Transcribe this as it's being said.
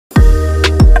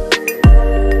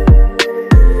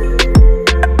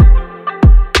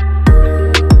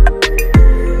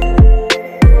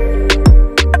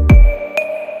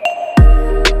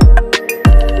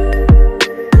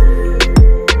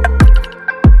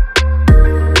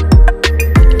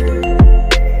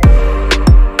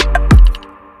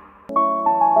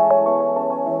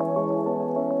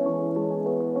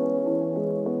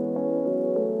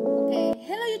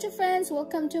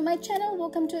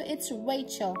it's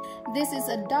Rachel. This is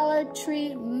a Dollar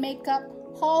Tree makeup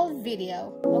haul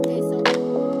video.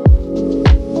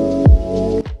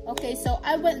 Okay, so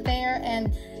I went there,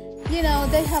 and you know,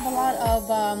 they have a lot of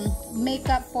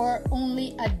makeup for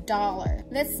only $1.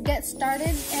 Let's get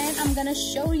started, and I'm gonna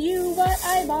show you what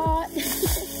I bought.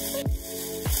 Yay,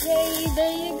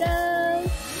 there you go.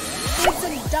 It's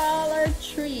a Dollar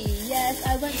Tree. Yes,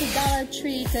 I went to Dollar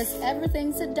Tree because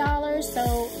everything's $1,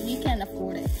 so you can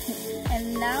afford it.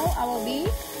 And now I will be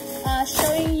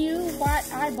showing you what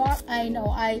I bought. I know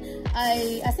I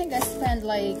think I spent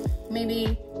like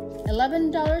maybe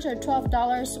 $11 or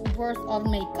 $12 worth of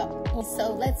makeup.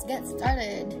 So let's get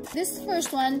started. This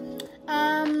first one,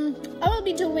 I will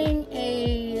be doing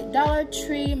a Dollar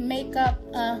Tree makeup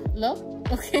look.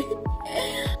 Okay.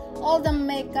 All the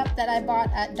makeup that I bought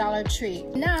at Dollar Tree.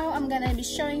 Now I'm gonna be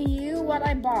showing you what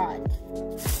I bought.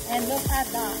 And look at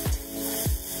that.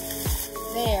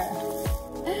 There.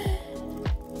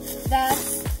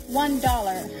 That's $1.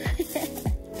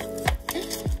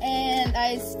 And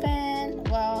I spent,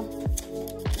 well,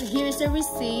 here's the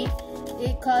receipt.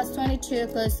 It cost $22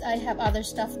 because I have other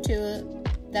stuff too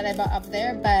that I bought up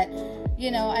there, but you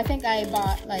know, I think I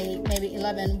bought like maybe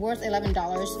 $11 or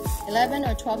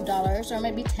 $12 or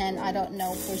maybe 10. I don't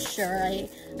know for sure.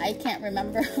 I can't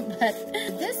remember. But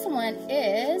this one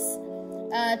is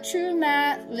True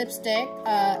Matte lipstick.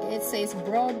 It says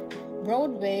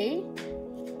Broadway.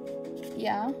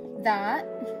 Yeah, that.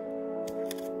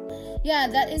 Yeah,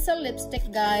 that is a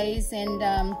lipstick, guys. And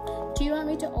do you want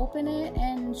me to open it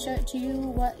and show it to you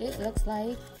what it looks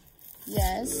like?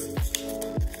 Yes.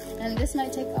 And this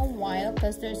might take a while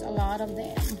because there's a lot of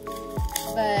them,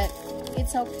 but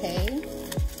it's okay.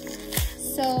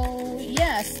 So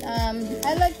yes,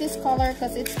 I like this color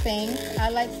because it's pink. I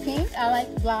like pink. I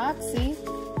like black. See,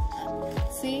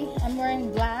 I'm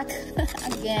wearing black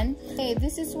again. Okay,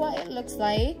 this is what it looks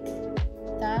like.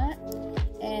 That,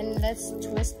 and let's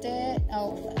twist it.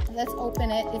 Oh, let's open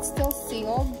it. It's still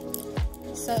sealed,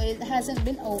 so it hasn't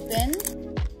been opened.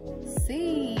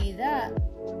 See that?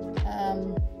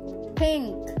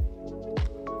 Pink.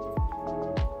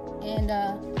 And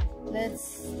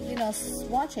let's, you know,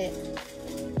 swatch it.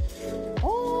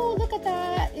 Oh, look at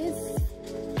that. It's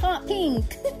hot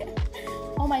pink.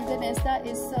 Oh my goodness, that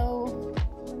is so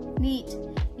neat.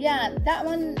 Yeah, that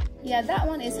one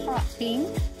is hot pink.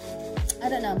 I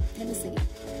don't know. Let me see.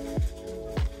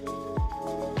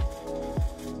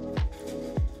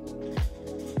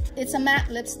 It's a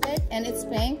matte lipstick and it's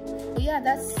pink. Yeah,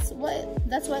 that's what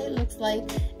it looks like,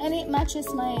 and it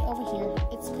matches my over here.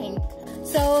 It's pink.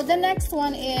 So the next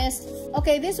one is,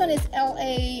 okay, this one is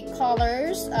LA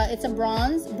Colors. It's a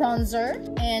bronzer,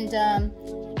 and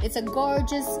it's a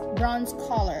gorgeous bronze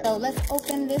color. So let's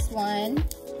open this one.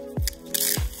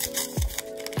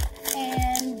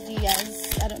 And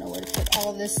yes, I don't know where to put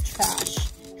all this trash.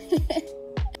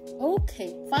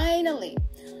 Okay, finally.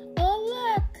 Oh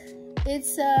look,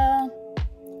 it's a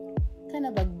kind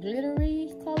of a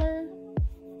glittery color.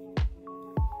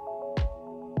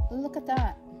 Look at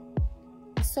that.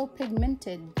 It's so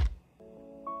pigmented.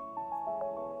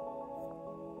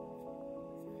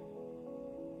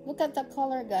 Look at the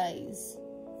color, guys.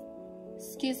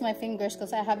 Excuse my fingers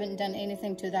because I haven't done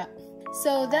anything to that.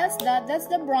 So that's that. That's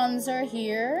the bronzer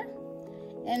here.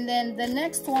 And then the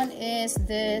next one is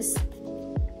this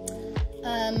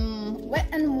Wet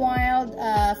n Wild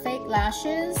fake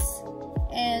lashes.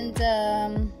 And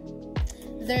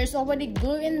there's already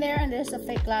glue in there, and there's the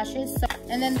fake lashes. So,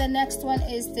 and then the next one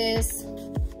is this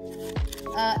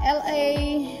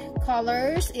LA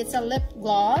Colors. It's a lip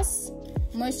gloss,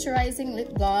 moisturizing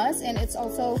lip gloss, and it's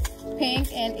also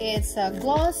pink, and it's a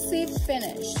glossy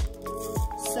finish.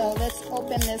 So let's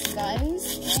open this,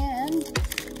 guys. And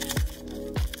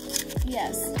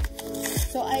yes,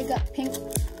 so I got pink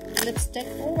lipstick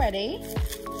already,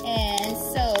 and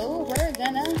so we're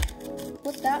gonna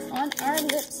put that on our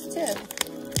lips too,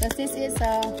 because this is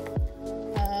a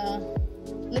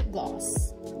lip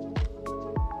gloss.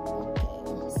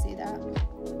 Okay, see that?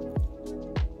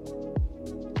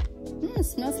 It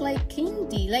smells like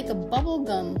candy, like a bubble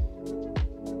gum.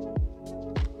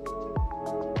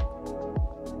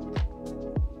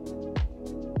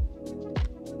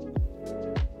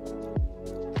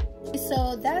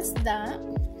 So that's that,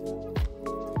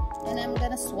 and I'm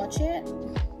gonna swatch it.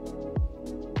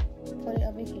 Put it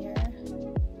over here.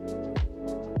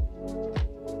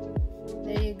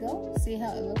 There you go. See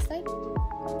how it looks like?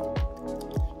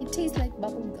 It tastes like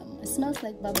bubble gum. It smells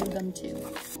like bubble gum too.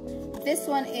 This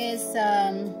one is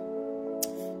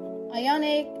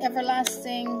Ionic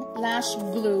Everlasting Lash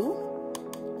Glue.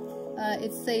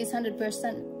 It says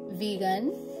 100%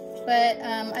 vegan. but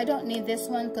I don't need this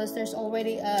one because there's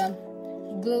already a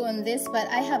glue on this, but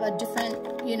I have a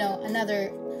different, you know,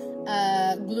 another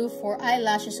glue for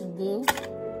eyelashes glue.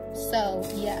 So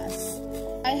yes,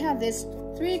 I have this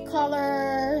three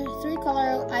color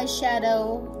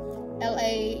eyeshadow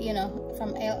LA, you know,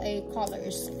 from LA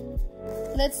Colors.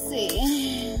 Let's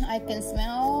see. I can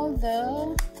smell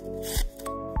the,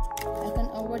 I can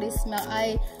already smell.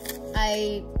 I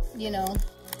you know,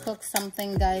 cook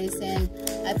something, guys, and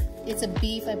it's a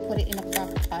beef. I put it in a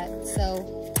crock pot,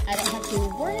 so I don't have to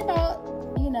worry about,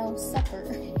 you know, supper.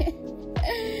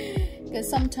 Because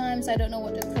sometimes I don't know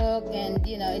what to cook, and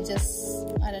you know, it just,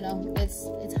 I don't know, it's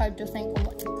hard to think on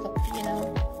what to cook, you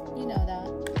know that.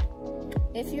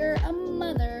 If you're a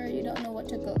mother, you don't know what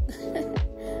to cook.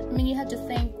 I mean, you have to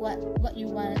think what you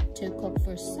want to cook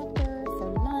for supper,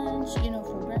 for lunch, you know,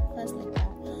 for breakfast, like that.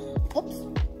 Oops.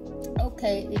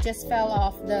 Okay, it just fell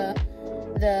off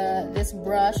this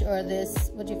brush, or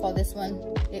this, what do you call this one?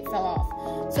 It fell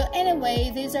off. So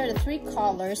anyway, these are the three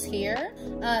colors here.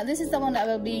 This is the one that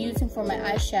I will be using for my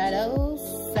eyeshadows.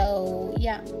 So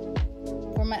yeah,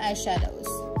 for my eyeshadows,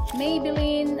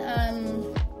 Maybelline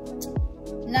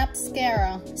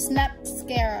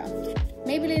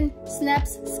Maybelline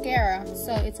Snapscara.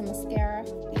 So it's a mascara,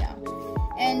 yeah.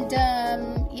 And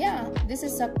yeah, this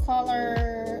is a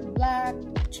color black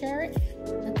cherry.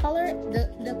 The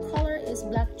color is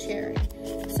black cherry.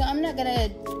 So I'm not gonna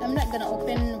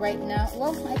open right now.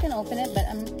 Well, I can open it, but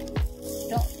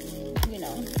don't, you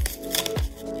know.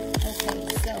 Okay,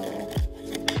 so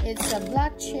it's a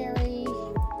black cherry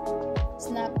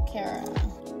Snapscara.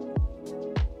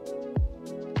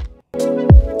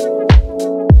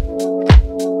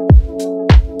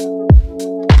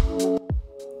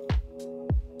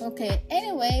 Okay,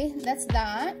 anyway, that's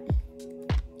that.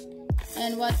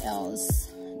 And what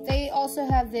else? They also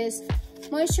have this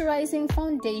moisturizing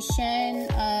foundation,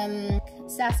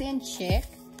 Sassy and Chic,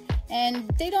 and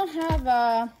they don't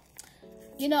have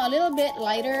you know, a little bit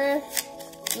lighter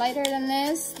than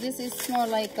this. This is more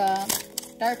like a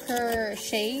darker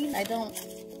shade. I don't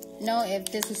know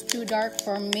if this is too dark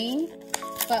for me,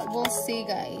 but we'll see,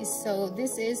 guys. So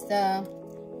this is the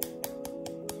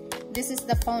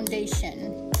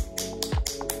foundation,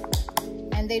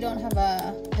 and they don't have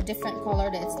a different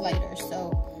color that's lighter,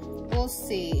 so we'll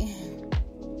see.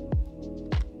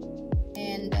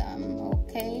 And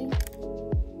okay,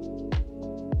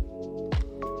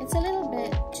 it's a little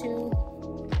bit too,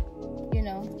 you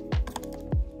know,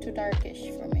 too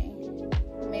darkish for me.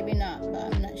 Maybe not, but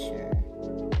I'm not sure.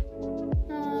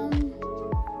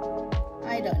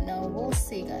 I don't know, we'll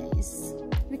see, guys.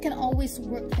 We can always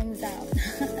work things out.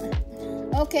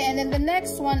 Okay, and then the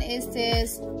next one is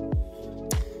this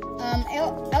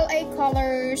LA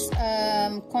Colors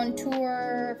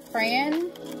contour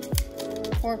crayon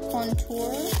for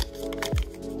contour.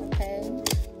 Okay,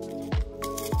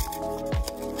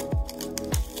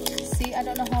 see, I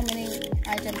don't know how many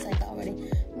items I got already.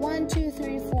 1 2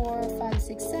 3 4 5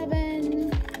 6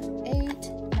 7 8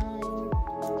 9.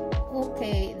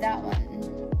 Okay, that one.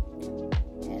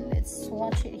 And let's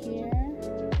swatch it here.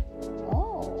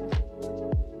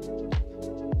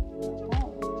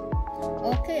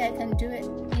 Okay, I can do it,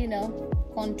 you know,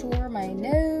 contour my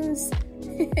nose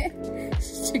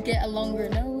to get a longer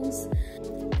nose.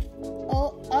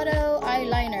 Oh, auto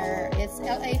eyeliner. It's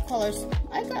LA Colors.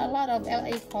 I got a lot of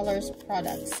LA Colors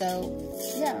products, so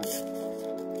yeah.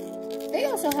 They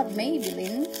also have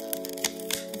Maybelline,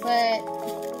 but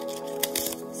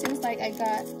seems like I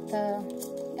got the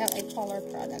LA Color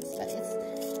products, but it's,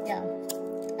 yeah.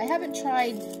 I haven't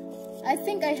tried. I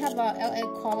think I have a LA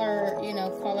Color, you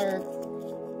know, color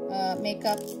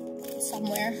makeup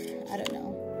somewhere. I don't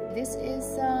know. This is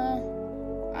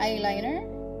eyeliner.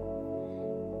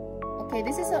 Okay,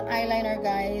 this is an eyeliner,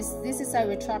 guys. This is a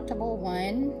retractable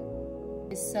one.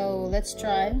 So let's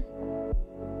try.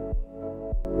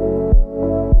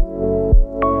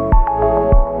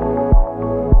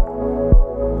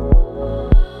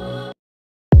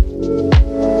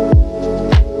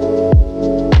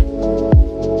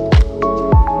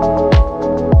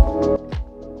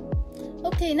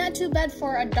 Not too bad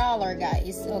for $1,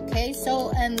 guys. Okay,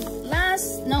 so, and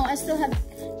last, no, I still have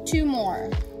two more.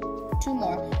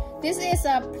 This is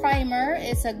a primer.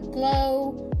 It's a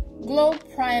glow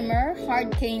primer,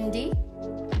 hard candy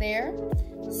there.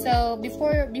 So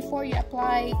before you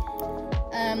apply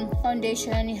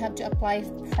foundation, you have to apply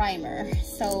primer.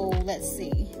 So let's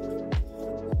see.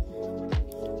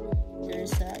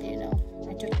 There's a, you know,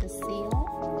 I took the seal.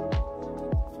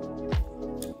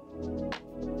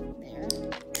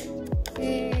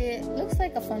 It looks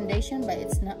like a foundation, but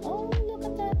it's not. Oh, look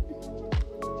at that.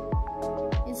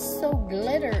 It's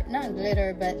glitter, not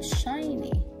glitter, but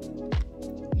shiny.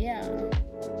 Yeah.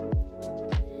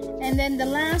 And then the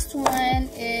last one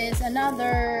is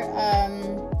another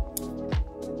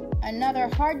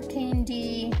hard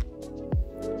candy.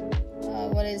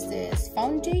 What is this?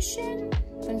 Foundation,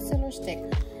 concealer stick.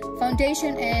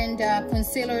 Foundation and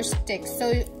concealer stick.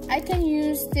 So I can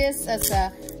use this as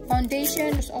a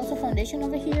foundation. There's also foundation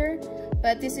over here,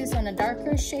 but this is on a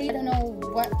darker shade. I don't know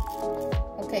what.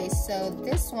 Okay, so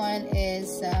this one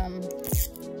is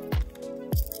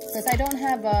because I don't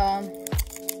have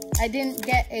I didn't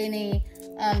get any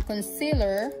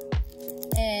concealer,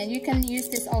 and you can use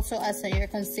this also as your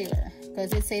concealer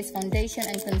because it says foundation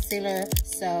and concealer.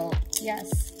 So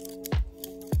yes.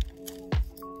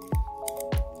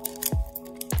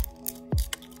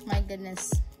 My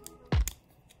goodness,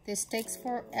 this takes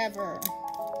forever.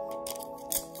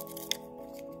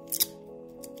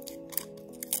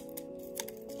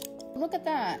 Look at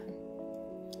that.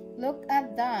 Look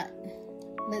at that.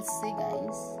 Let's see,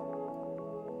 guys.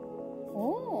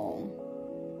 Oh,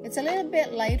 it's a little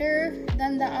bit lighter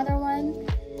than the other one.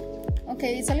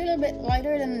 Okay, it's a little bit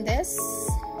lighter than this.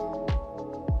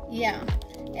 Yeah,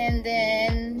 and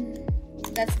then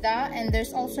that's that. And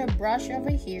there's also a brush over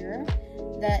here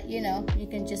that, you know, you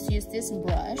can just use this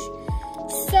brush.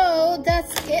 So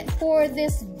that's it for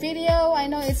this video. I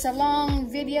know it's a long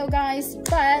video, guys,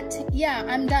 but yeah,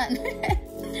 I'm done.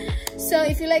 So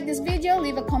if you like this video,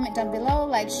 leave a comment down below,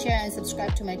 like, share, and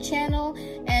subscribe to my channel.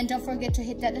 And don't forget to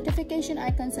hit that notification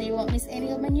icon so you won't miss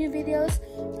any of my new videos.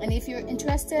 And if you're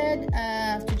interested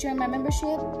to join my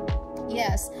membership,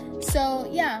 yes. So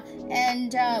yeah,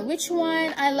 and which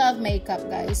one? I love makeup,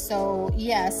 guys. So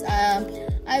yes,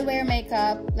 I wear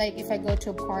makeup like if I go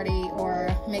to a party or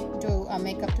do a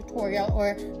makeup tutorial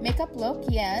or makeup look.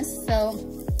 Yes. So,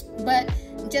 but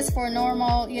just for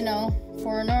normal, you know,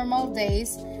 for normal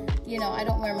days, you know, I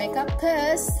don't wear makeup,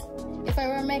 because if I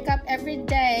wear makeup every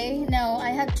day, no, I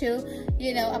have to,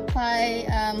 you know, apply,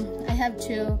 I have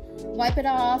to wipe it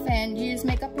off and use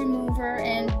makeup remover,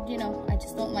 and you know, I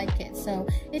just don't like it. So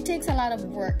it takes a lot of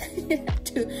work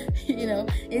to, you know,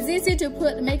 it's easy to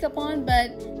put makeup on,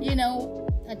 but you know,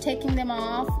 taking them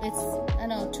off, it's, I don't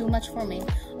know, too much for me.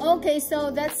 Okay,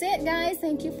 so that's it, guys.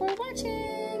 Thank you for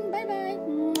watching.